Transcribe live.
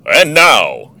And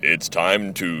now, it's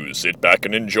time to sit back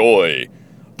and enjoy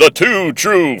the Two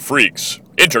True Freaks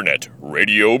Internet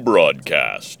Radio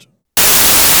Broadcast.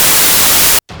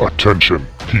 Attention,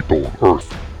 people of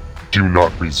Earth. Do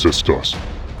not resist us.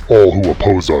 All who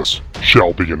oppose us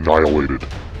shall be annihilated.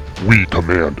 We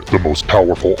command the most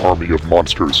powerful army of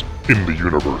monsters in the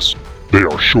universe. They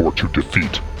are sure to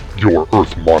defeat your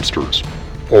Earth monsters.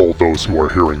 All those who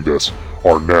are hearing this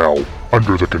are now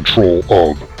under the control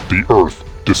of the Earth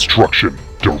Destruction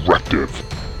Directive.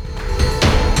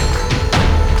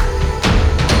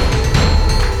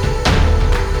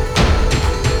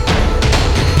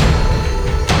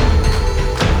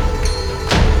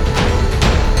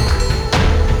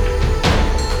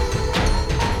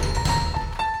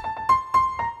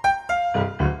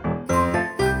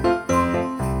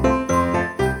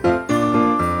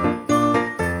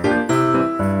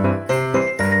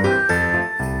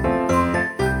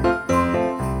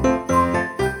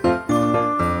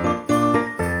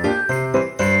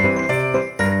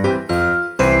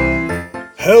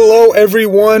 Hello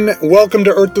everyone, welcome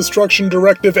to Earth Destruction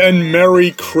Directive and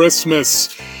Merry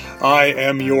Christmas. I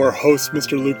am your host,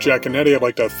 Mr. Luke Giaconetti. I'd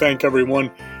like to thank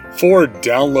everyone for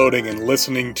downloading and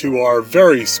listening to our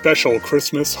very special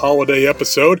Christmas holiday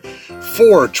episode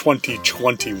for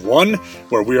 2021,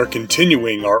 where we are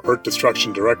continuing our Earth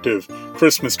Destruction Directive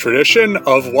Christmas tradition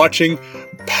of watching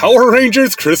Power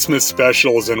Rangers Christmas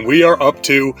specials, and we are up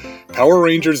to Power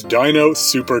Rangers Dino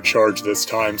Supercharge this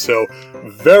time, so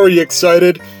very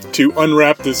excited to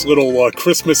unwrap this little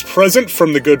Christmas present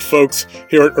from the good folks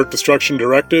here at Earth Destruction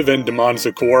Directive and Demon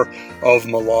Zacor of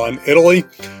Milan, Italy.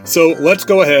 So let's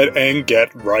go ahead and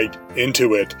get right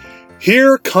into it.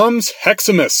 Here Comes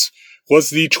Heximus was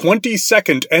the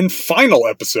 22nd and final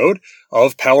episode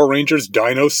of Power Rangers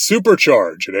Dino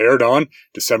Supercharge. It aired on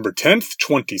December 10th,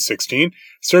 2016,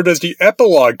 served as the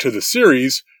epilogue to the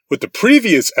series, with the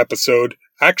previous episode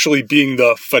actually being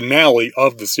the finale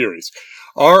of the series.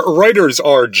 Our writers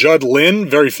are Judd Lynn,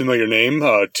 very familiar name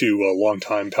to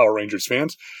longtime Power Rangers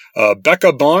fans,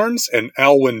 Becca Barnes and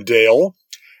Alwyn Dale,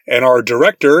 and our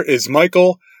director is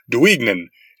Michael Duignan,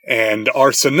 and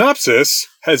our synopsis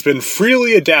has been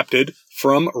freely adapted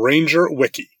from Ranger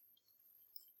Wiki.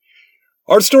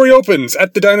 Our story opens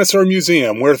at the Dinosaur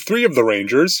Museum, where three of the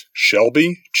Rangers,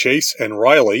 Shelby, Chase, and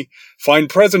Riley, find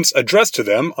presents addressed to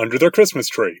them under their Christmas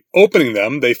tree. Opening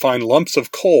them, they find lumps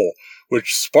of coal,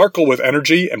 which sparkle with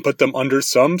energy and put them under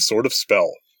some sort of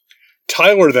spell.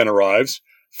 Tyler then arrives,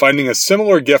 finding a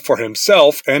similar gift for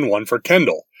himself and one for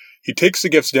Kendall. He takes the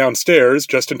gifts downstairs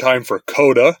just in time for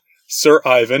Coda, Sir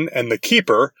Ivan, and the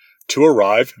Keeper to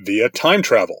arrive via time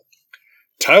travel.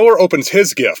 Tyler opens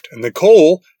his gift, and the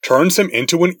coal turns him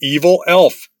into an evil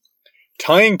elf.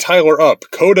 Tying Tyler up,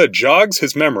 Coda jogs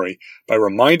his memory by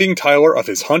reminding Tyler of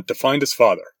his hunt to find his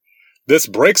father. This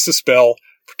breaks the spell,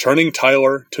 returning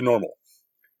Tyler to normal.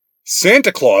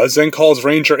 Santa Claus then calls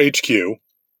Ranger HQ,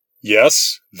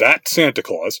 yes, that Santa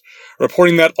Claus,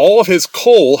 reporting that all of his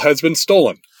coal has been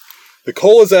stolen. The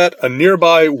coal is at a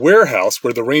nearby warehouse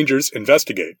where the Rangers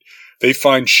investigate. They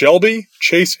find Shelby,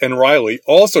 Chase, and Riley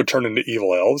also turn into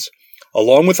evil elves,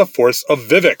 along with a force of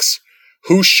Vivix,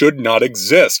 who should not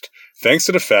exist, thanks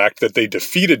to the fact that they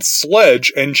defeated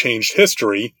Sledge and changed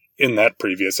history in that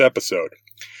previous episode.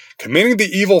 Commanding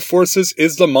the evil forces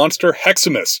is the monster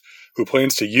Heximus, who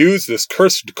plans to use this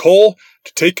cursed coal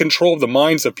to take control of the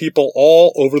minds of people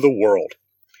all over the world.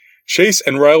 Chase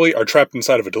and Riley are trapped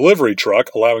inside of a delivery truck,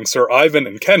 allowing Sir Ivan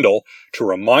and Kendall to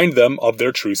remind them of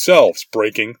their true selves,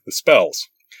 breaking the spells.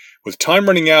 With time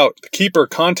running out, the Keeper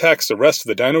contacts the rest of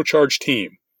the Dino Charge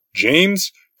team,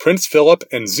 James, Prince Philip,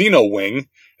 and Xeno Wing,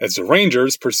 as the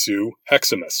Rangers pursue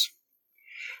Heximus.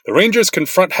 The Rangers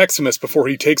confront Heximus before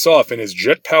he takes off in his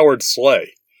jet-powered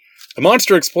sleigh. The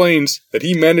monster explains that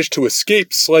he managed to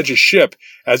escape Sledge's ship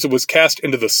as it was cast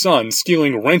into the sun,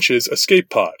 stealing Wrench's escape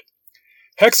pod.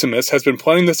 Heximus has been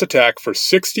planning this attack for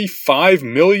 65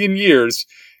 million years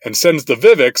and sends the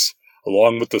Vivix,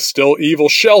 along with the still evil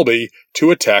Shelby,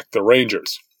 to attack the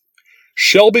Rangers.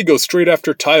 Shelby goes straight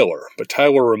after Tyler, but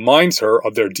Tyler reminds her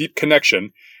of their deep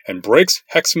connection and breaks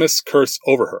Heximus' curse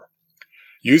over her.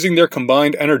 Using their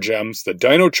combined energems, the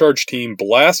Dino Charge team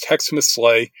blast Heximus'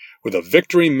 sleigh with a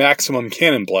Victory Maximum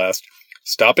cannon blast,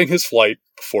 stopping his flight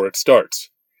before it starts.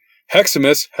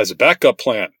 Heximus has a backup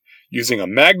plan. Using a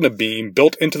magna beam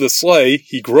built into the sleigh,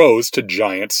 he grows to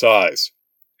giant size.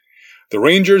 The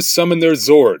Rangers summon their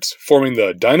Zords, forming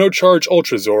the Dino Charge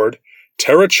Ultra Zord,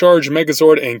 Terra Charge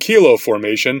Megazord Ankylo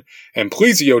formation, and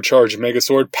Plesio Charge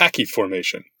Megazord Paki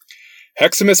formation.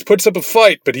 Heximus puts up a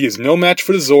fight, but he is no match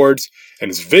for the Zords,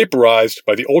 and is vaporized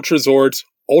by the Ultra Zord's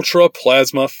Ultra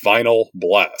Plasma Final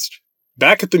Blast.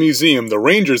 Back at the museum, the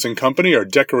Rangers and company are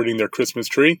decorating their Christmas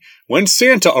tree when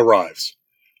Santa arrives.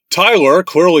 Tyler,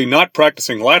 clearly not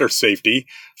practicing ladder safety,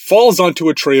 falls onto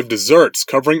a tray of desserts,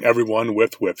 covering everyone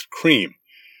with whipped cream.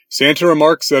 Santa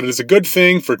remarks that it is a good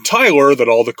thing for Tyler that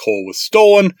all the coal was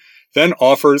stolen, then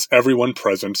offers everyone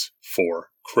presents for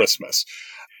Christmas.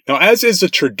 Now, as is the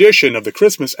tradition of the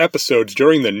Christmas episodes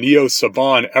during the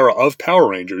Neo-Saban era of Power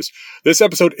Rangers, this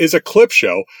episode is a clip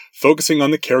show focusing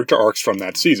on the character arcs from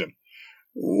that season.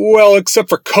 Well, except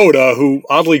for Koda, who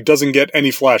oddly doesn't get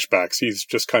any flashbacks. He's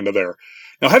just kind of there.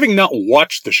 Now, having not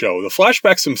watched the show, the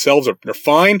flashbacks themselves are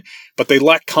fine, but they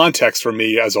lack context for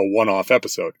me as a one-off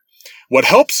episode. What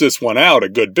helps this one out a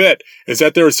good bit is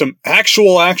that there is some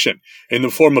actual action in the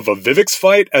form of a Vivix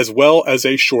fight as well as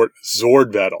a short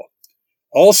Zord battle.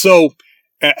 Also,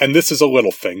 and this is a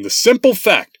little thing, the simple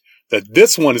fact that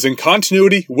this one is in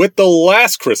continuity with the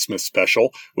last Christmas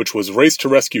special, which was Race to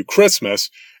Rescue Christmas,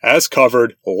 as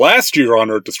covered last year on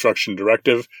Earth Destruction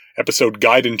Directive, episode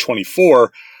Gaiden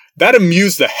 24, that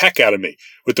amused the heck out of me,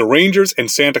 with the Rangers and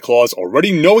Santa Claus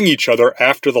already knowing each other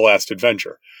after the last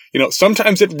adventure.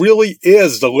 Sometimes it really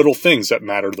is the little things that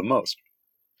matter the most.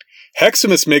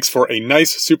 Heximus makes for a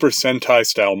nice Super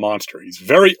Sentai-style monster. He's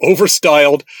very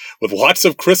overstyled, with lots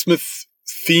of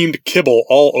Christmas-themed kibble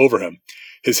all over him.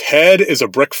 His head is a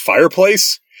brick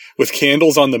fireplace, with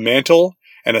candles on the mantle,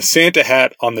 and a Santa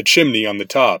hat on the chimney on the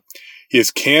top. He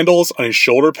has candles on his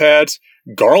shoulder pads,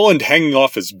 garland hanging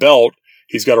off his belt.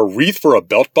 He's got a wreath for a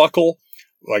belt buckle,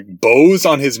 like bows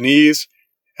on his knees.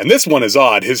 And this one is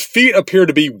odd. His feet appear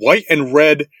to be white and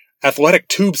red athletic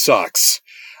tube socks.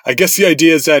 I guess the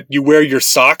idea is that you wear your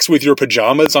socks with your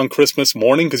pajamas on Christmas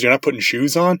morning because you're not putting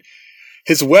shoes on.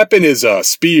 His weapon is a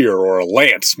spear or a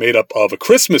lance made up of a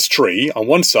Christmas tree on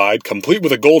one side, complete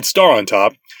with a gold star on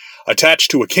top,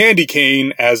 attached to a candy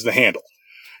cane as the handle.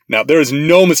 Now, there is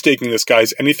no mistaking this guy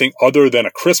as anything other than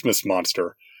a Christmas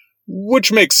monster.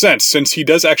 Which makes sense, since he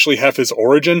does actually have his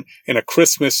origin in a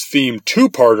Christmas-themed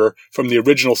two-parter from the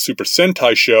original Super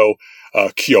Sentai show,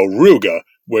 Kyoruga,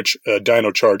 which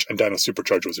Dino Charge and Dino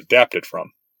Supercharge was adapted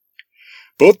from.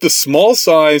 Both the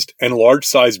small-sized and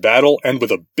large-sized battle end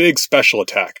with a big special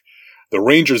attack. The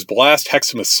Rangers blast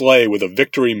Heximus' sleigh with a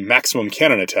Victory Maximum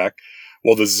Cannon attack,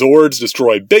 while the Zords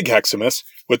destroy Big Heximus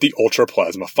with the Ultra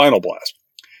Plasma Final Blast.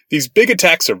 These big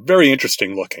attacks are very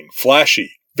interesting looking,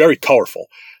 flashy, very colorful.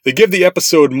 They give the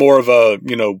episode more of a,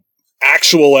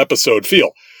 actual episode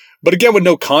feel. But again, with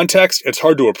no context, it's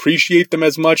hard to appreciate them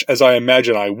as much as I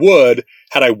imagine I would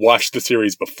had I watched the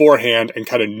series beforehand and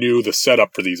kind of knew the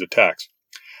setup for these attacks.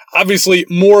 Obviously,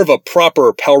 more of a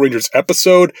proper Power Rangers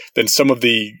episode than some of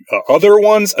the other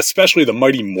ones, especially the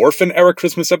Mighty Morphin era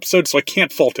Christmas episode, so I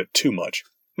can't fault it too much.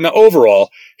 Now, overall,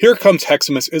 Here Comes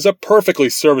Heximus is a perfectly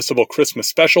serviceable Christmas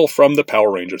special from the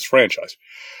Power Rangers franchise.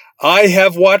 I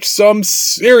have watched some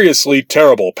seriously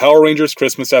terrible Power Rangers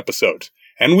Christmas episodes,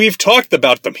 and we've talked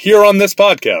about them here on this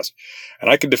podcast,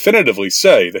 and I can definitively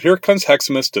say that Here Comes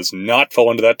Heximus does not fall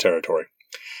into that territory.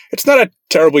 It's not a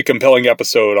terribly compelling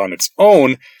episode on its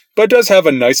own, but it does have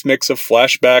a nice mix of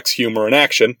flashbacks, humor, and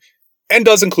action, and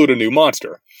does include a new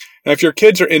monster. Now, if your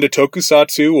kids are into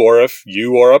tokusatsu, or if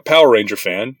you are a Power Ranger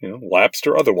fan, lapsed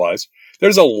or otherwise,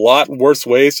 there's a lot worse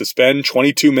ways to spend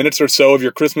 22 minutes or so of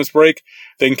your Christmas break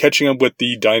than catching up with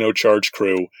the Dino Charge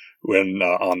crew when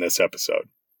on this episode.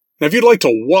 Now, if you'd like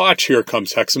to watch Here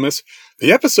Comes Heximus,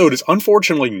 the episode is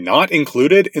unfortunately not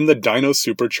included in the Dino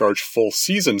Supercharge full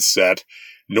season set,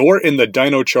 nor in the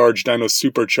Dino Charge Dino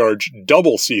Supercharge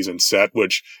double season set,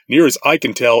 which, near as I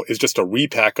can tell, is just a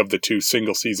repack of the two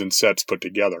single season sets put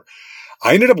together.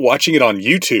 I ended up watching it on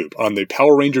YouTube on the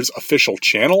Power Rangers official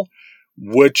channel,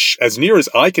 which, as near as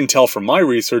I can tell from my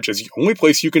research, is the only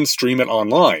place you can stream it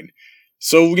online.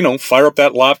 So, fire up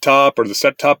that laptop or the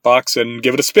set-top box and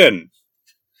give it a spin,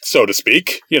 so to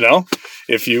speak,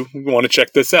 if you want to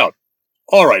check this out.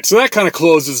 Alright, so that kind of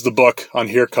closes the book on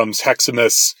Here Comes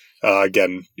Heximus.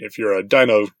 Again, if you're a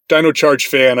Dino Charge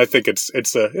fan, I think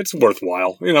it's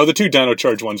worthwhile. The two Dino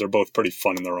Charge ones are both pretty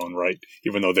fun in their own right,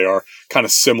 even though they are kind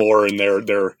of similar in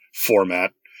their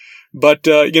format. But,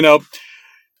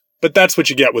 but that's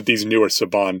what you get with these newer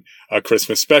Saban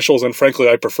Christmas specials, and frankly,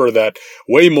 I prefer that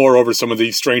way more over some of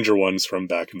the stranger ones from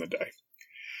back in the day.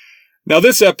 Now,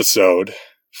 this episode,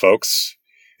 folks,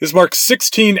 this marks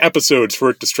 16 episodes for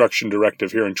Earth Destruction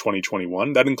Directive here in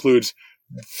 2021. That includes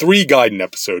 3 Gaiden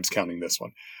episodes, counting this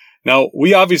one. Now,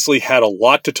 we obviously had a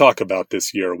lot to talk about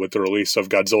this year with the release of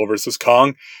Godzilla vs.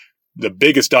 Kong, the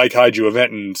biggest Daikaiju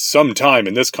event in some time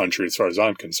in this country, as far as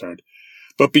I'm concerned.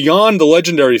 But beyond the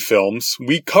legendary films,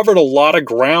 we covered a lot of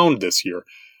ground this year.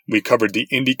 We covered the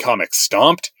indie comic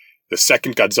Stomped, the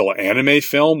second Godzilla anime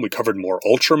film. We covered more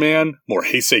Ultraman, more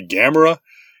Heisei Gamera,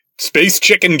 Space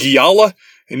Chicken Gyala,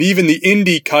 and even the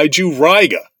indie kaiju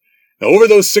Raiga. Now, over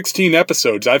those 16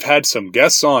 episodes, I've had some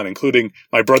guests on, including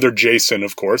my brother Jason,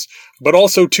 of course, but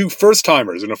also 2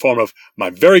 first-timers in the form of my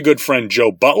very good friend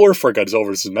Joe Butler for Godzilla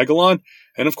vs. Megalon,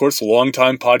 and of course,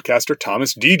 longtime podcaster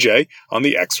Thomas DJ on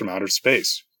the X from Outer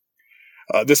Space.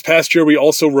 This past year, we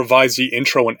also revised the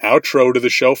intro and outro to the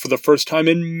show for the first time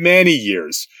in many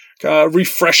years,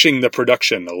 refreshing the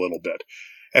production a little bit.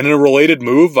 And in a related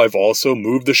move, I've also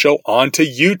moved the show onto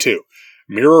YouTube,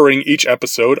 mirroring each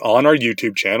episode on our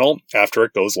YouTube channel after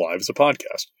it goes live as a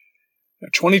podcast.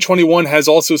 2021 has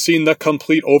also seen the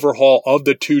complete overhaul of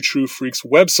the Two True Freaks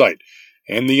website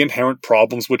and the inherent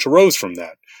problems which arose from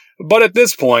that. But at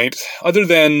this point, other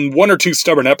than 1 or 2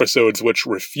 stubborn episodes which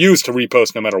refuse to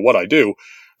repost no matter what I do,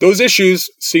 those issues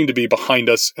seem to be behind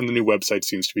us and the new website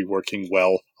seems to be working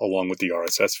well along with the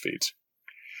RSS feeds.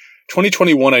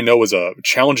 2021 I know was a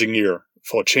challenging year,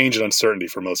 full of change and uncertainty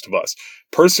for most of us.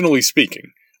 Personally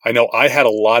speaking, I know I had a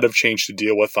lot of change to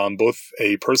deal with on both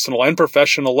a personal and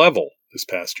professional level this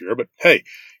past year, but hey,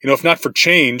 if not for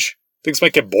change, things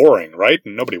might get boring, right?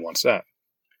 And nobody wants that.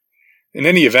 In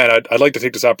any event, I'd like to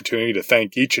take this opportunity to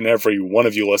thank each and every one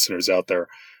of you listeners out there,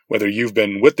 whether you've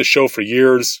been with the show for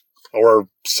years or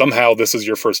somehow this is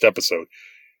your first episode.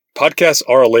 Podcasts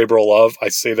are a labor of love. I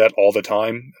say that all the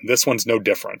time. And this one's no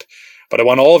different. But I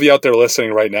want all of you out there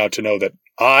listening right now to know that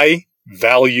I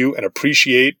value and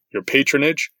appreciate your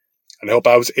patronage. And I hope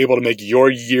I was able to make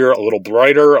your year a little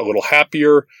brighter, a little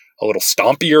happier, a little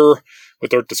stompier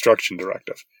with Earth Destruction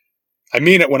Directive. I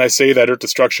mean it when I say that Earth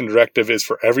Destruction Directive is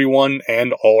for everyone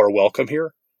and all are welcome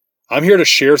here. I'm here to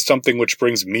share something which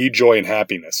brings me joy and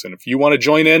happiness. And if you want to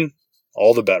join in,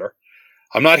 all the better.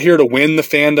 I'm not here to win the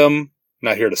fandom. I'm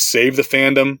not here to save the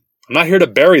fandom. I'm not here to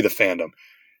bury the fandom.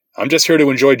 I'm just here to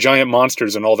enjoy giant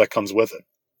monsters and all that comes with it.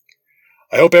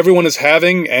 I hope everyone is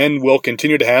having and will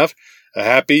continue to have a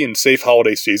happy and safe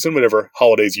holiday season, whatever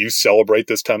holidays you celebrate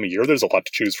this time of year. There's a lot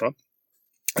to choose from.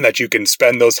 And that you can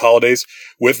spend those holidays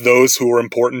with those who are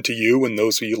important to you and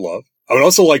those who you love. I would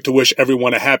also like to wish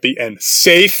everyone a happy and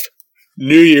safe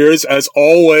New Year's. As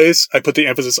always, I put the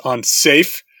emphasis on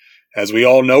safe. As we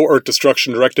all know, Earth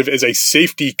Destruction Directive is a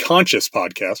safety-conscious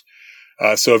podcast.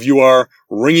 So if you are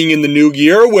ringing in the new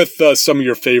year with some of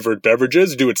your favorite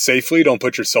beverages, do it safely. Don't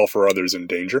put yourself or others in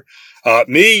danger.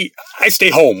 Me, I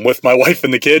stay home with my wife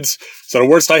and the kids. So the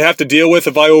worst I have to deal with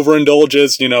if I overindulge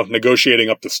is, negotiating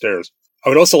up the stairs. I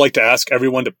would also like to ask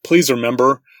everyone to please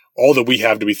remember all that we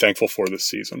have to be thankful for this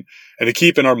season, and to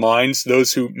keep in our minds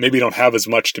those who maybe don't have as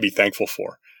much to be thankful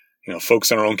for.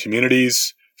 Folks in our own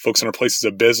communities, folks in our places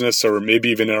of business, or maybe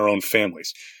even in our own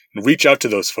families. And reach out to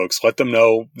those folks. Let them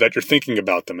know that you're thinking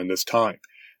about them in this time.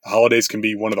 The holidays can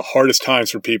be one of the hardest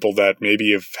times for people that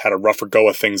maybe have had a rougher go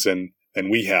of things than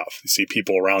we have. You see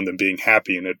people around them being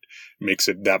happy, and it makes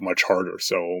it that much harder.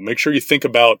 So make sure you think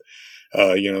about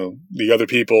the other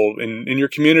people in your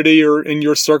community or in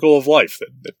your circle of life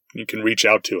that you can reach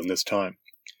out to in this time.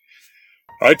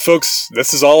 All right, folks,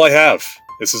 this is all I have.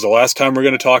 This is the last time we're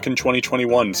going to talk in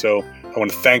 2021, so I want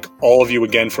to thank all of you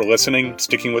again for listening,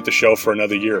 sticking with the show for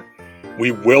another year.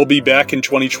 We will be back in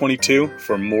 2022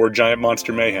 for more Giant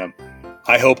Monster Mayhem.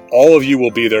 I hope all of you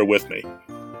will be there with me.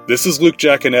 This is Luke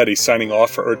Giaconetti signing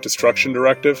off for Earth Destruction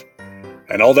Directive,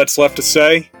 and all that's left to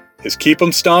say is keep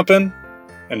 'em stompin',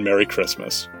 and Merry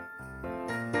Christmas.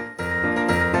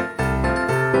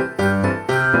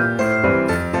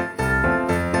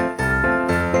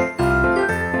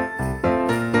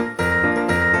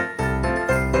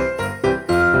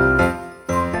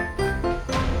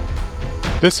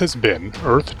 This has been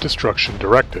Earth Destruction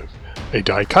Directive, a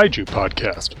Daikaiju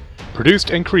podcast, produced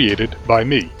and created by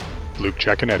me, Luke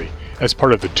Giaconetti, as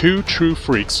part of the Two True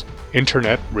Freaks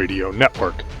Internet Radio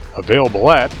Network, available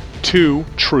at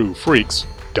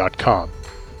twotruefreaks.com.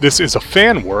 This is a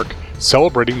fan work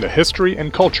celebrating the history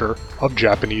and culture of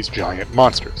Japanese giant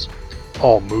monsters.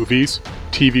 All movies,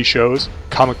 TV shows,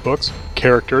 comic books,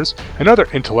 characters, and other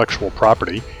intellectual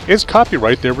property is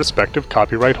copyright their respective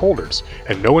copyright holders,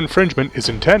 and no infringement is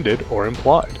intended or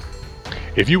implied.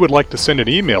 If you would like to send an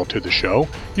email to the show,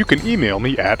 you can email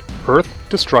me at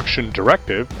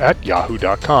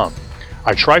earthdestructiondirective@yahoo.com.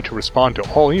 I try to respond to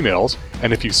all emails,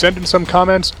 and if you send in some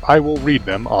comments, I will read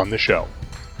them on the show.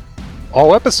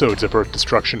 All episodes of Earth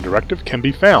Destruction Directive can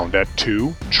be found at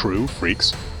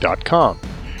twotruefreaks.com.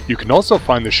 You can also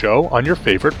find the show on your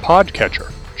favorite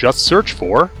podcatcher. Just search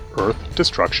for Earth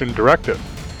Destruction Directive.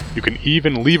 You can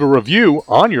even leave a review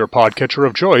on your podcatcher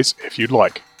of choice if you'd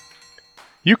like.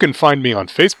 You can find me on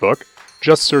Facebook,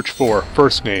 Just search for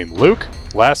first name Luke,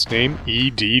 last name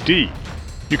EDD.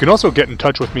 You can also get in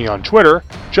touch with me on Twitter.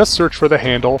 Just search for the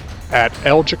handle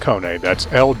 @LJacone. That's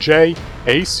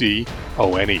LJACONE.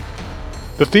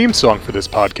 The theme song for this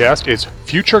podcast is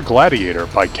Future Gladiator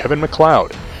by Kevin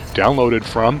MacLeod, downloaded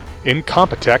from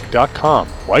Incompetech.com,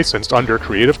 licensed under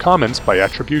Creative Commons by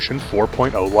Attribution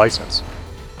 4.0 license.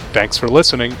 Thanks for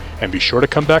listening, and be sure to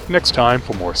come back next time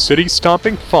for more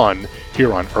city-stomping fun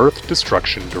here on Earth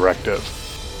Destruction Directive.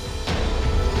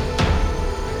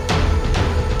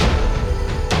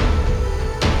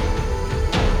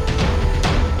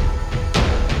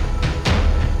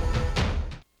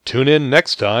 Tune in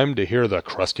next time to hear the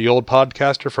crusty old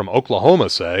podcaster from Oklahoma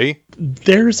say,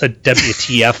 "There's a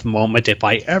WTF moment if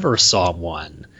I ever saw one.